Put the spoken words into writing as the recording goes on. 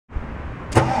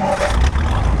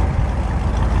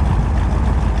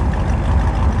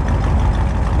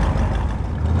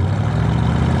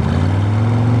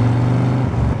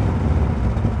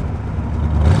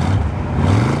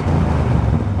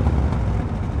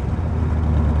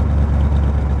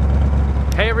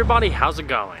everybody, how's it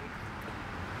going?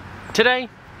 Today,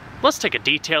 let's take a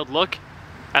detailed look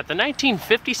at the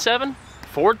 1957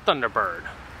 Ford Thunderbird.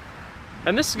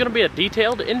 And this is going to be a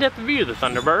detailed, in-depth view of the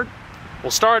Thunderbird.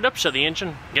 We'll start it up, show the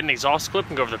engine, get an exhaust clip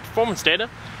and go over the performance data,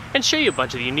 and show you a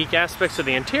bunch of the unique aspects of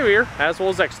the interior as well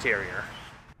as exterior.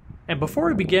 And before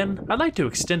we begin, I'd like to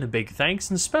extend a big thanks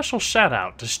and special shout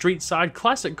out to Street Side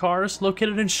Classic Cars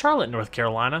located in Charlotte, North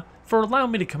Carolina, for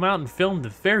allowing me to come out and film the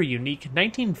very unique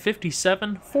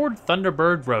 1957 Ford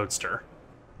Thunderbird Roadster.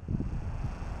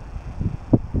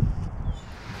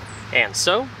 And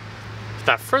so,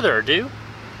 without further ado,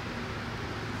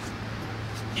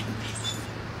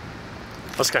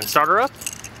 let's go and start her up,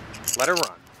 let her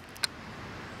run.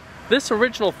 This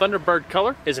original Thunderbird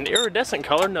color is an iridescent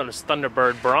color known as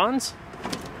Thunderbird Bronze.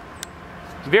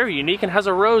 Very unique and has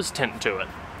a rose tint to it,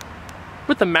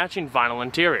 with the matching vinyl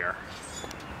interior.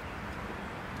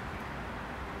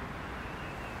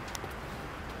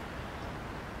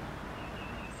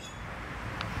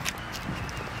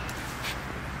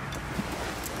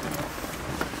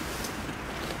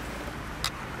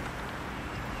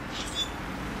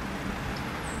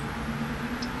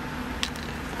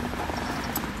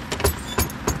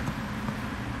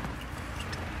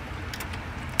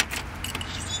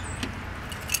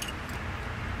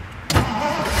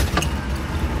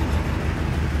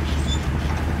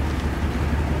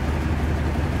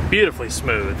 Beautifully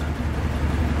smooth.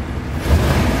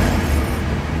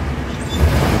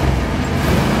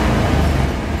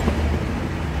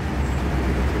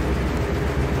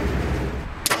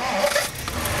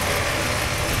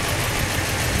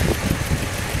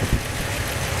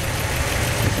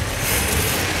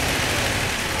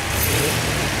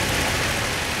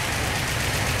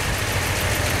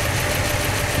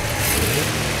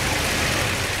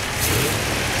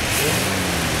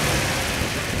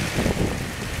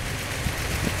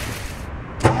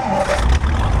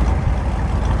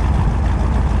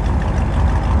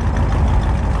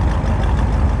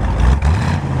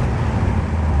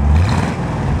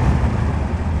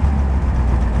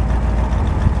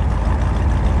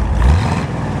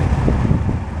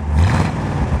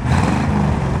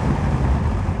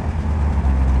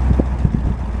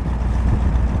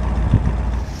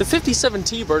 The 57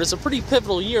 T-Bird is a pretty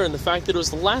pivotal year in the fact that it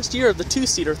was the last year of the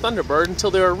two-seater Thunderbird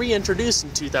until they were reintroduced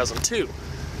in 2002.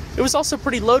 It was also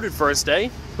pretty loaded for its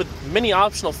day, with many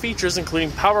optional features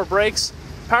including power brakes,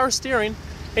 power steering,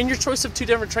 and your choice of two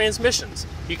different transmissions.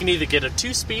 You can either get a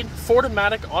 2-speed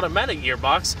Ford-O-Matic automatic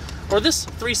gearbox or this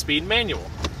 3-speed manual.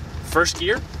 First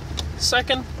gear,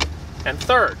 second, and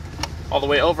third. All the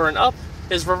way over and up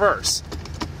is reverse.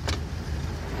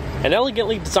 An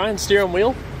elegantly designed steering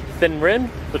wheel, thin rim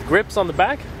with grips on the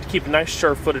back to keep a nice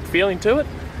sure-footed feeling to it,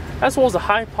 as well as a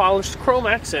high-polished chrome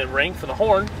accent ring for the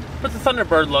horn with the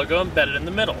Thunderbird logo embedded in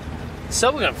the middle.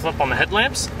 So we're going to flip on the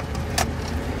headlamps.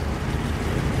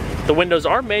 The windows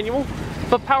are manual,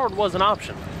 but powered was an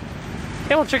option.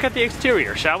 And we'll check out the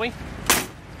exterior, shall we?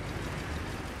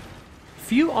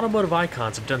 Few automotive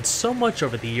icons have done so much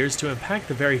over the years to impact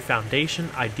the very foundation,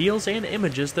 ideals, and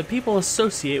images that people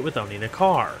associate with owning a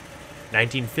car.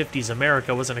 1950s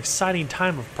America was an exciting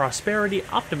time of prosperity,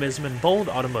 optimism, and bold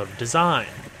automotive design.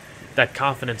 That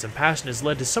confidence and passion has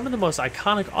led to some of the most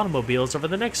iconic automobiles over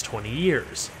the next 20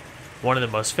 years. One of the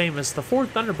most famous, the Ford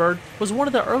Thunderbird, was one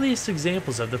of the earliest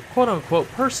examples of the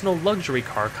quote-unquote personal luxury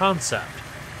car concept.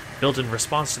 Built in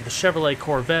response to the Chevrolet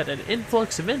Corvette and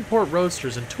influx of import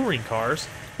roadsters and touring cars,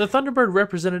 the Thunderbird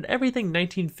represented everything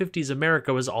 1950s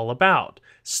America was all about: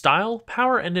 style,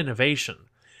 power, and innovation.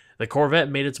 The Corvette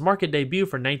made its market debut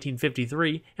for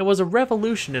 1953 and was a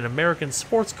revolution in American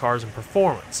sports cars and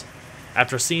performance.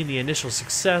 After seeing the initial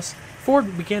success,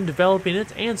 Ford began developing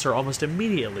its answer almost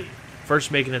immediately,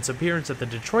 first making its appearance at the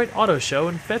Detroit Auto Show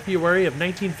in February of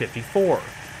 1954.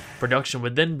 Production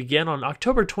would then begin on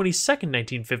October 22,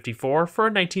 1954 for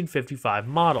a 1955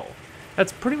 model.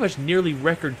 That's pretty much nearly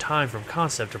record time from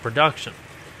concept to production.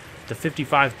 The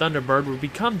 55 Thunderbird would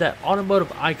become that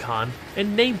automotive icon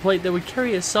and nameplate that would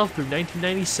carry itself through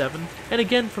 1997 and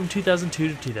again from 2002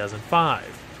 to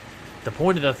 2005. The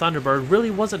point of the Thunderbird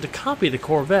really wasn't to copy the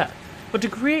Corvette, but to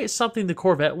create something the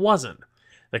Corvette wasn't.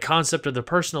 The concept of the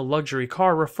personal luxury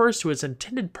car refers to its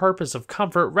intended purpose of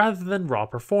comfort rather than raw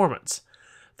performance.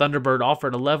 Thunderbird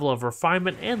offered a level of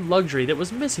refinement and luxury that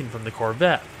was missing from the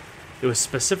Corvette. It was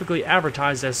specifically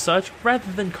advertised as such rather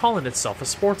than calling itself a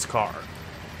sports car.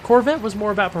 Corvette was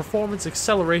more about performance,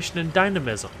 acceleration, and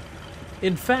dynamism.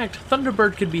 In fact,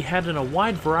 Thunderbird could be had in a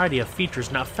wide variety of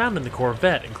features not found in the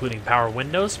Corvette, including power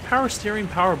windows, power steering,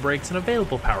 power brakes, and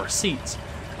available power seats.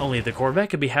 Only the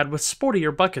Corvette could be had with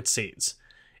sportier bucket seats.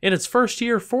 In its first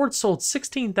year, Ford sold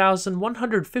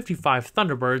 16,155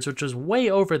 Thunderbirds, which was way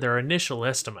over their initial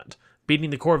estimate,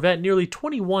 beating the Corvette nearly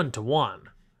 21 to 1.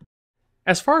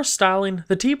 As far as styling,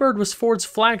 the T-Bird was Ford's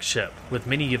flagship, with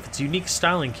many of its unique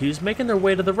styling cues making their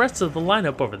way to the rest of the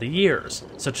lineup over the years,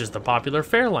 such as the popular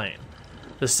Fairlane.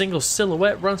 The single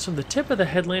silhouette runs from the tip of the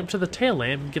headlamp to the tail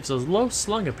lamp and gives a low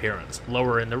slung appearance,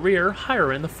 lower in the rear,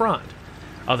 higher in the front.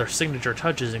 Other signature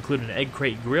touches include an egg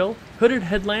crate grille, hooded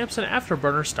headlamps, and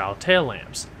afterburner style tail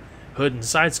lamps. Hood and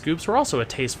side scoops were also a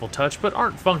tasteful touch but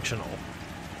aren't functional.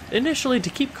 Initially,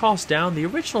 to keep costs down, the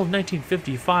original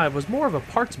 1955 was more of a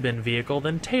parts bin vehicle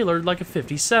than tailored like a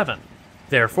 57.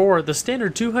 Therefore, the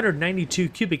standard 292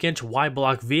 cubic inch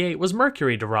Y-block V8 was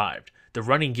Mercury derived. The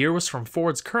running gear was from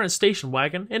Ford's current station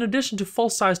wagon, in addition to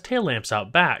full-size tail lamps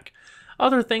out back.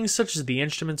 Other things such as the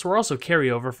instruments were also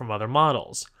carryover from other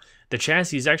models. The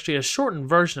chassis is actually a shortened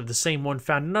version of the same one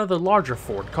found in other larger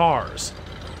Ford cars.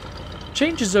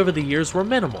 Changes over the years were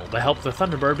minimal, but helped the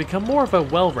Thunderbird become more of a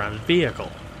well-rounded vehicle.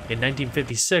 In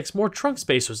 1956, more trunk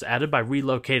space was added by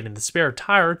relocating the spare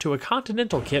tire to a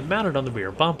Continental kit mounted on the rear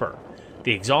bumper.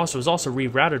 The exhaust was also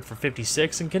rerouted for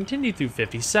 56 and continued through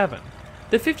 57.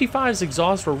 The 55's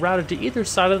exhausts were routed to either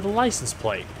side of the license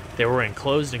plate. They were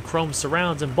enclosed in chrome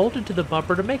surrounds and bolted to the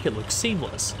bumper to make it look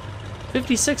seamless.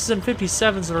 56s and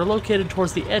 57s are located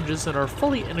towards the edges and are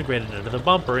fully integrated into the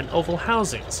bumper in oval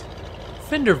housings.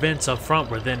 Fender vents up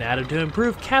front were then added to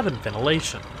improve cabin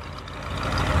ventilation.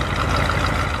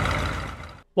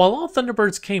 While all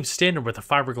Thunderbirds came standard with a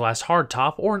fiberglass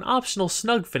hardtop or an optional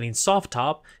snug-fitting soft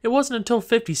top, it wasn't until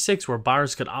 56 where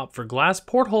buyers could opt for glass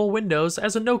porthole windows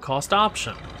as a no-cost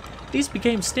option. These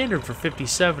became standard for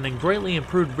 57 and greatly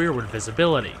improved rearward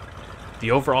visibility.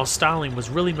 The overall styling was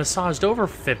really massaged over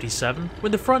for 57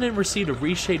 when the front end received a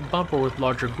reshaped bumper with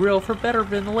larger grille for better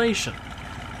ventilation.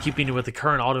 Keeping with the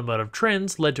current automotive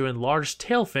trends led to enlarged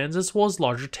tail fins as well as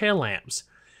larger tail lamps.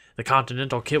 The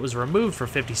Continental kit was removed for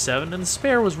 57 and the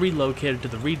spare was relocated to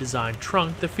the redesigned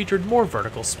trunk that featured more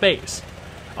vertical space.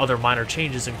 Other minor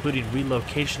changes including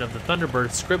relocation of the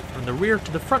Thunderbird script from the rear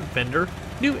to the front fender,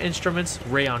 new instruments,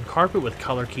 rayon carpet with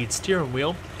color-keyed steering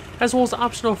wheel, as well as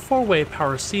optional 4-way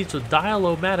power seats with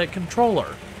dial-o-matic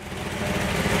controller.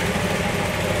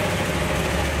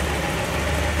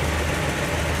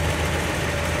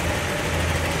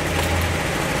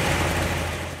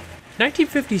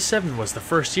 1957 was the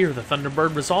first year the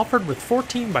Thunderbird was offered with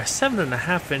 14 by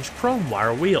 7.5 inch chrome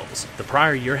wire wheels. The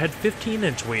prior year had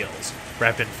 15-inch wheels,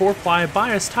 wrapped in 4-ply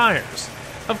bias tires.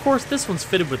 Of course, this one's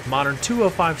fitted with modern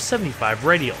 205/75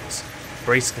 radials.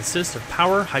 Brakes consist of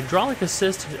power, hydraulic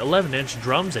assist, 11-inch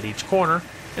drums at each corner,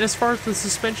 and as far as the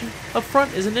suspension, up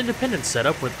front is an independent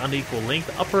setup with unequal length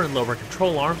upper and lower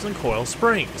control arms and coil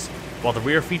springs, while the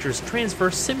rear features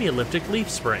transverse semi-elliptic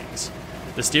leaf springs.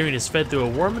 The steering is fed through a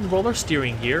worm and roller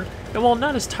steering gear, and while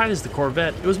not as tight as the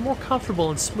Corvette, it was more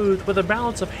comfortable and smooth with a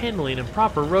balance of handling and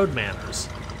proper road manners.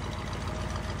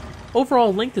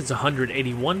 Overall length is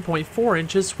 181.4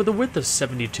 inches with a width of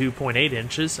 72.8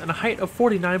 inches and a height of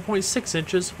 49.6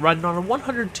 inches, riding on a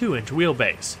 102-inch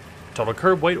wheelbase. Total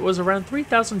curb weight was around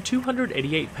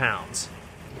 3,288 pounds.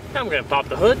 Now I'm going to pop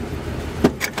the hood.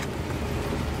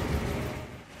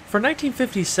 For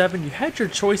 1957, you had your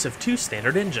choice of two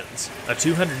standard engines, a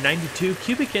 292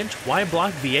 cubic inch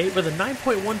Y-block V8 with a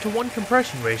 9.1:1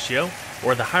 compression ratio,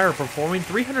 or the higher performing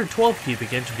 312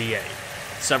 cubic inch V8.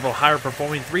 Several higher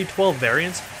performing 312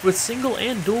 variants with single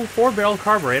and dual 4-barrel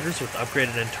carburetors with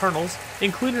upgraded internals,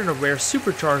 including a rare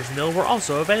supercharged mill, were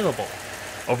also available.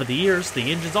 Over the years,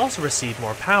 the engines also received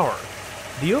more power.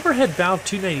 The overhead valve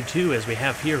 292 as we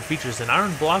have here features an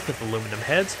iron block with aluminum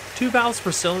heads, 2 valves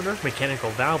per cylinder,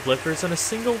 mechanical valve lifters, and a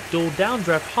single dual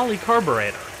downdraft Holley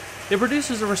carburetor. It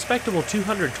produces a respectable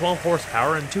 212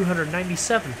 horsepower and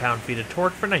 297 pound-feet of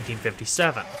torque for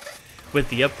 1957. With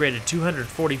the upgraded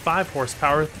 245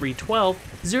 horsepower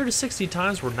 312, 0 to 60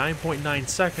 times were 9.9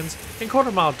 seconds and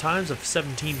quarter-mile times of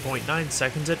 17.9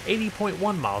 seconds at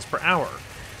 80.1 miles per hour.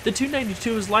 The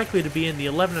 292 is likely to be in the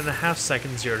 11.5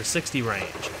 second 0 to 60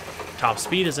 range. Top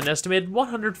speed is an estimated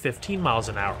 115 miles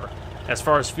an hour. As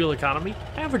far as fuel economy,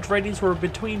 average ratings were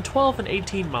between 12 and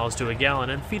 18 miles to a gallon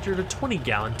and featured a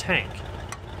 20-gallon tank.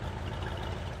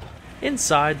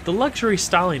 Inside, the luxury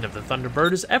styling of the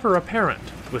Thunderbird is ever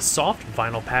apparent, with soft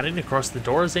vinyl padding across the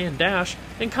doors and dash,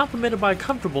 and complemented by a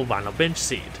comfortable vinyl bench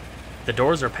seat. The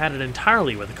doors are padded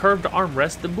entirely with a curved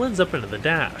armrest that blends up into the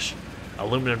dash.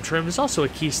 Aluminum trim is also a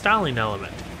key styling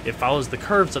element. It follows the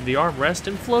curves of the armrest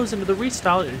and flows into the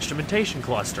restyled instrumentation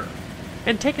cluster.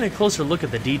 And taking a closer look at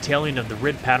the detailing of the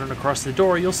grid pattern across the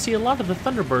door, you'll see a lot of the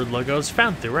Thunderbird logos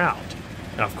found throughout.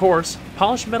 And of course,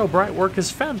 polished metal brightwork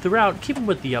is found throughout, keeping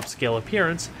with the upscale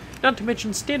appearance, not to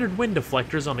mention standard wind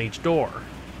deflectors on each door.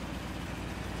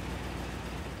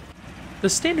 The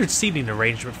standard seating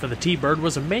arrangement for the T-Bird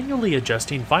was a manually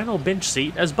adjusting vinyl bench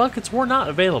seat, as buckets were not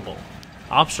available.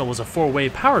 Optional was a 4-way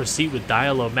power seat with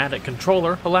dial-o-matic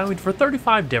controller, allowing for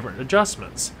 35 different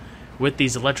adjustments. With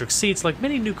these electric seats, like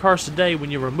many new cars today,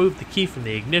 when you remove the key from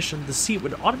the ignition, the seat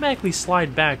would automatically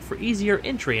slide back for easier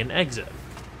entry and exit.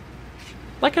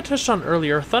 Like I touched on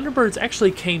earlier, Thunderbirds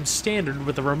actually came standard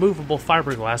with a removable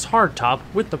fiberglass hardtop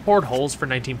with the portholes for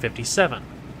 1957.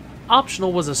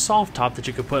 Optional was a soft top that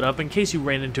you could put up in case you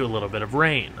ran into a little bit of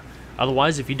rain.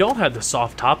 Otherwise, if you don't have the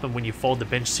soft top and when you fold the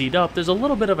bench seat up, there's a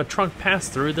little bit of a trunk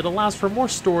pass-through that allows for more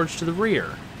storage to the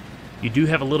rear. You do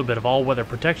have a little bit of all-weather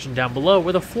protection down below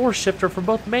with a floor shifter for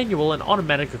both manual and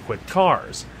automatic equipped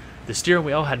cars. The steering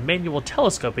wheel had manual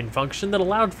telescoping function that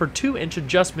allowed for 2-inch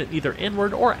adjustment either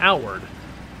inward or outward.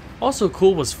 Also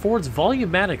cool was Ford's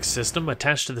Volumatic system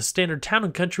attached to the standard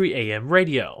Town & Country AM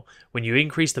radio. When you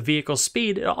increase the vehicle's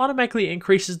speed, it automatically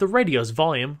increases the radio's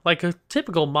volume, like a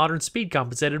typical modern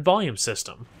speed-compensated volume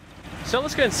system. So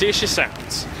let's go and see how she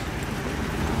sounds.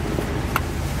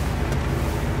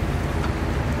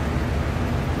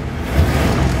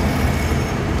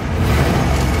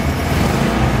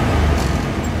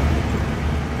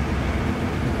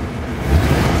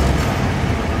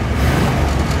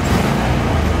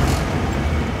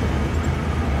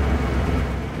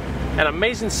 An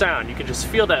amazing sound. You can just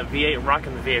feel that V8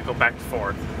 rocking the vehicle back and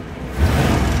forth.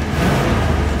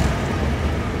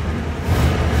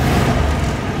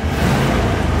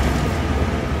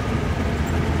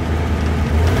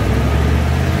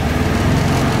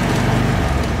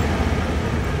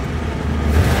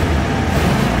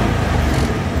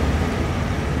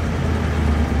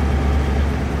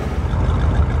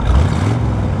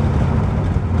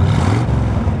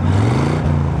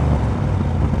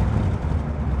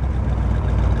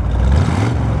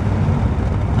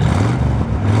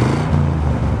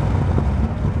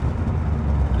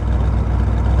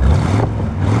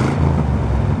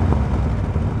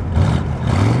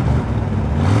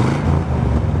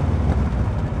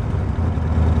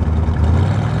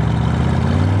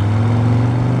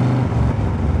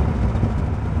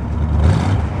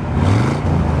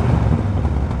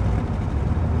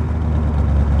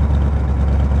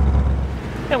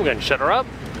 And we're going to shut her up.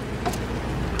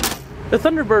 The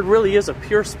Thunderbird really is a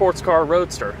pure sports car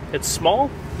roadster. It's small,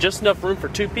 just enough room for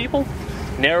 2 people.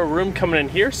 Narrow room coming in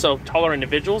here, so taller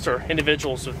individuals or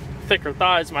individuals with thicker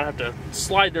thighs might have to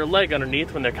slide their leg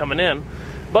underneath when they're coming in.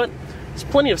 But there's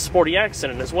plenty of sporty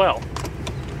accent in it as well.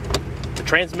 The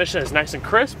transmission is nice and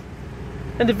crisp,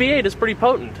 and the V8 is pretty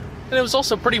potent. And it was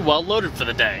also pretty well loaded for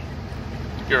the day.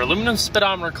 Your aluminum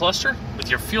speedometer cluster with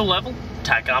your fuel level,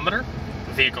 tachometer,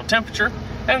 vehicle temperature,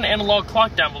 and an analog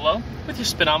clock down below with your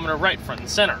speedometer right front and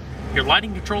center. Your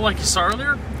lighting control, like you saw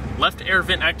earlier, left air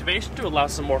vent activation to allow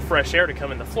some more fresh air to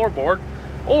come in the floorboard,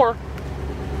 or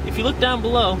if you look down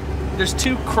below, there's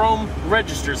 2 chrome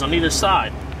registers on either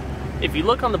side. If you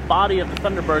look on the body of the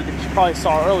Thunderbird that you probably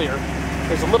saw earlier,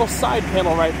 there's a little side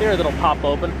panel right there that'll pop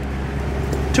open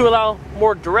to allow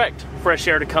more direct fresh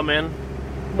air to come in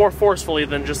more forcefully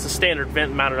than just the standard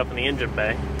vent mounted up in the engine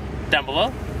bay. Down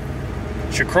below,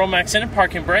 it's your chrome accented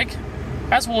parking brake,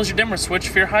 as well as your dimmer switch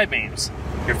for your high beams,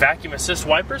 your vacuum assist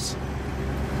wipers,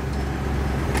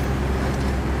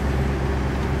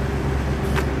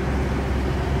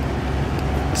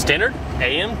 standard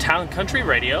AM Town & Country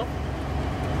radio,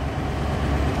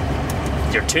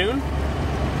 your tune,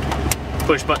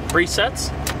 push button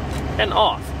presets, and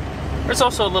off. There's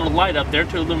also a little light up there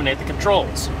to illuminate the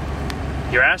controls.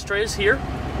 Your ashtrays here,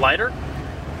 lighter,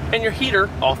 and your heater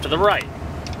off to the right.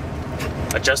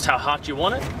 Adjust how hot you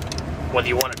want it, whether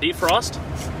you want to defrost,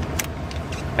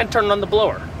 and turn on the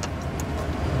blower.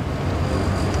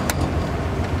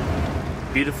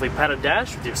 Beautifully padded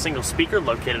dash with your single speaker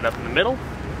located up in the middle,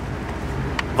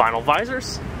 vinyl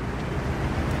visors,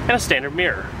 and a standard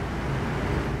mirror.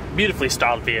 Beautifully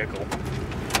styled vehicle.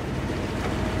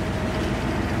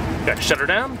 Got to shut her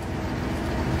down.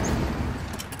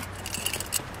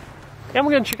 And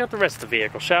we're going to check out the rest of the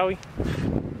vehicle, shall we?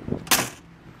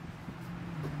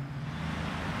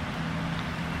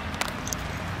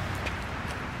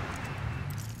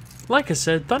 Like I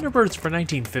said, Thunderbirds for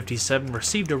 1957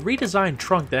 received a redesigned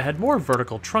trunk that had more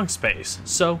vertical trunk space,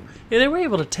 so they were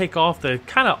able to take off the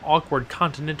kind of awkward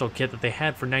Continental kit that they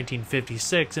had for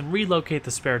 1956 and relocate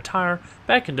the spare tire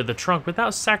back into the trunk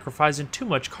without sacrificing too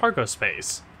much cargo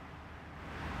space.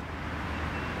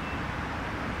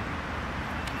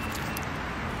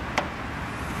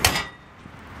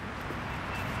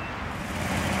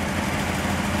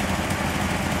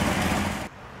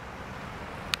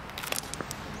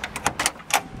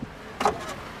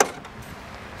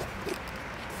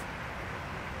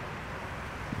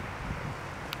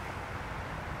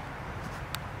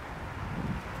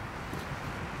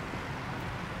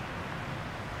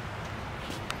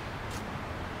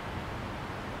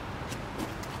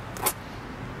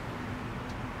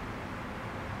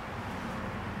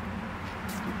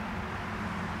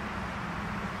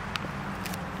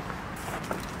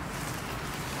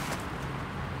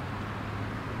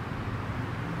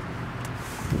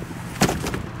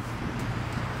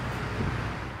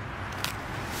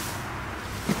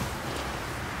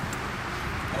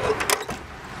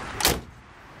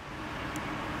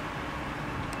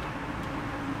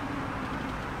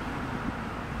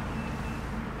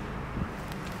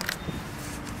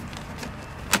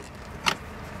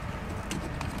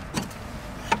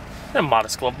 and a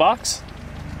modest glove box.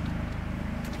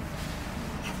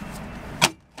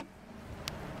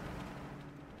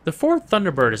 The Ford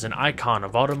Thunderbird is an icon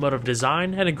of automotive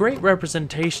design and a great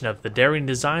representation of the daring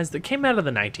designs that came out of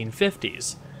the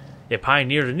 1950s. It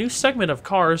pioneered a new segment of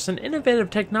cars and innovative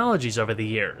technologies over the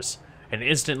years, an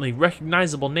instantly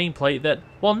recognizable nameplate that,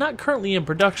 while not currently in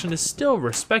production, is still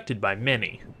respected by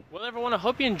many. Well everyone, I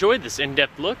hope you enjoyed this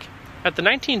in-depth look at the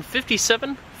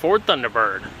 1957 Ford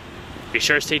Thunderbird. Be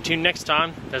sure to stay tuned next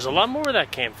time, there's a lot more where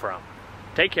that came from.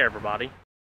 Take care everybody.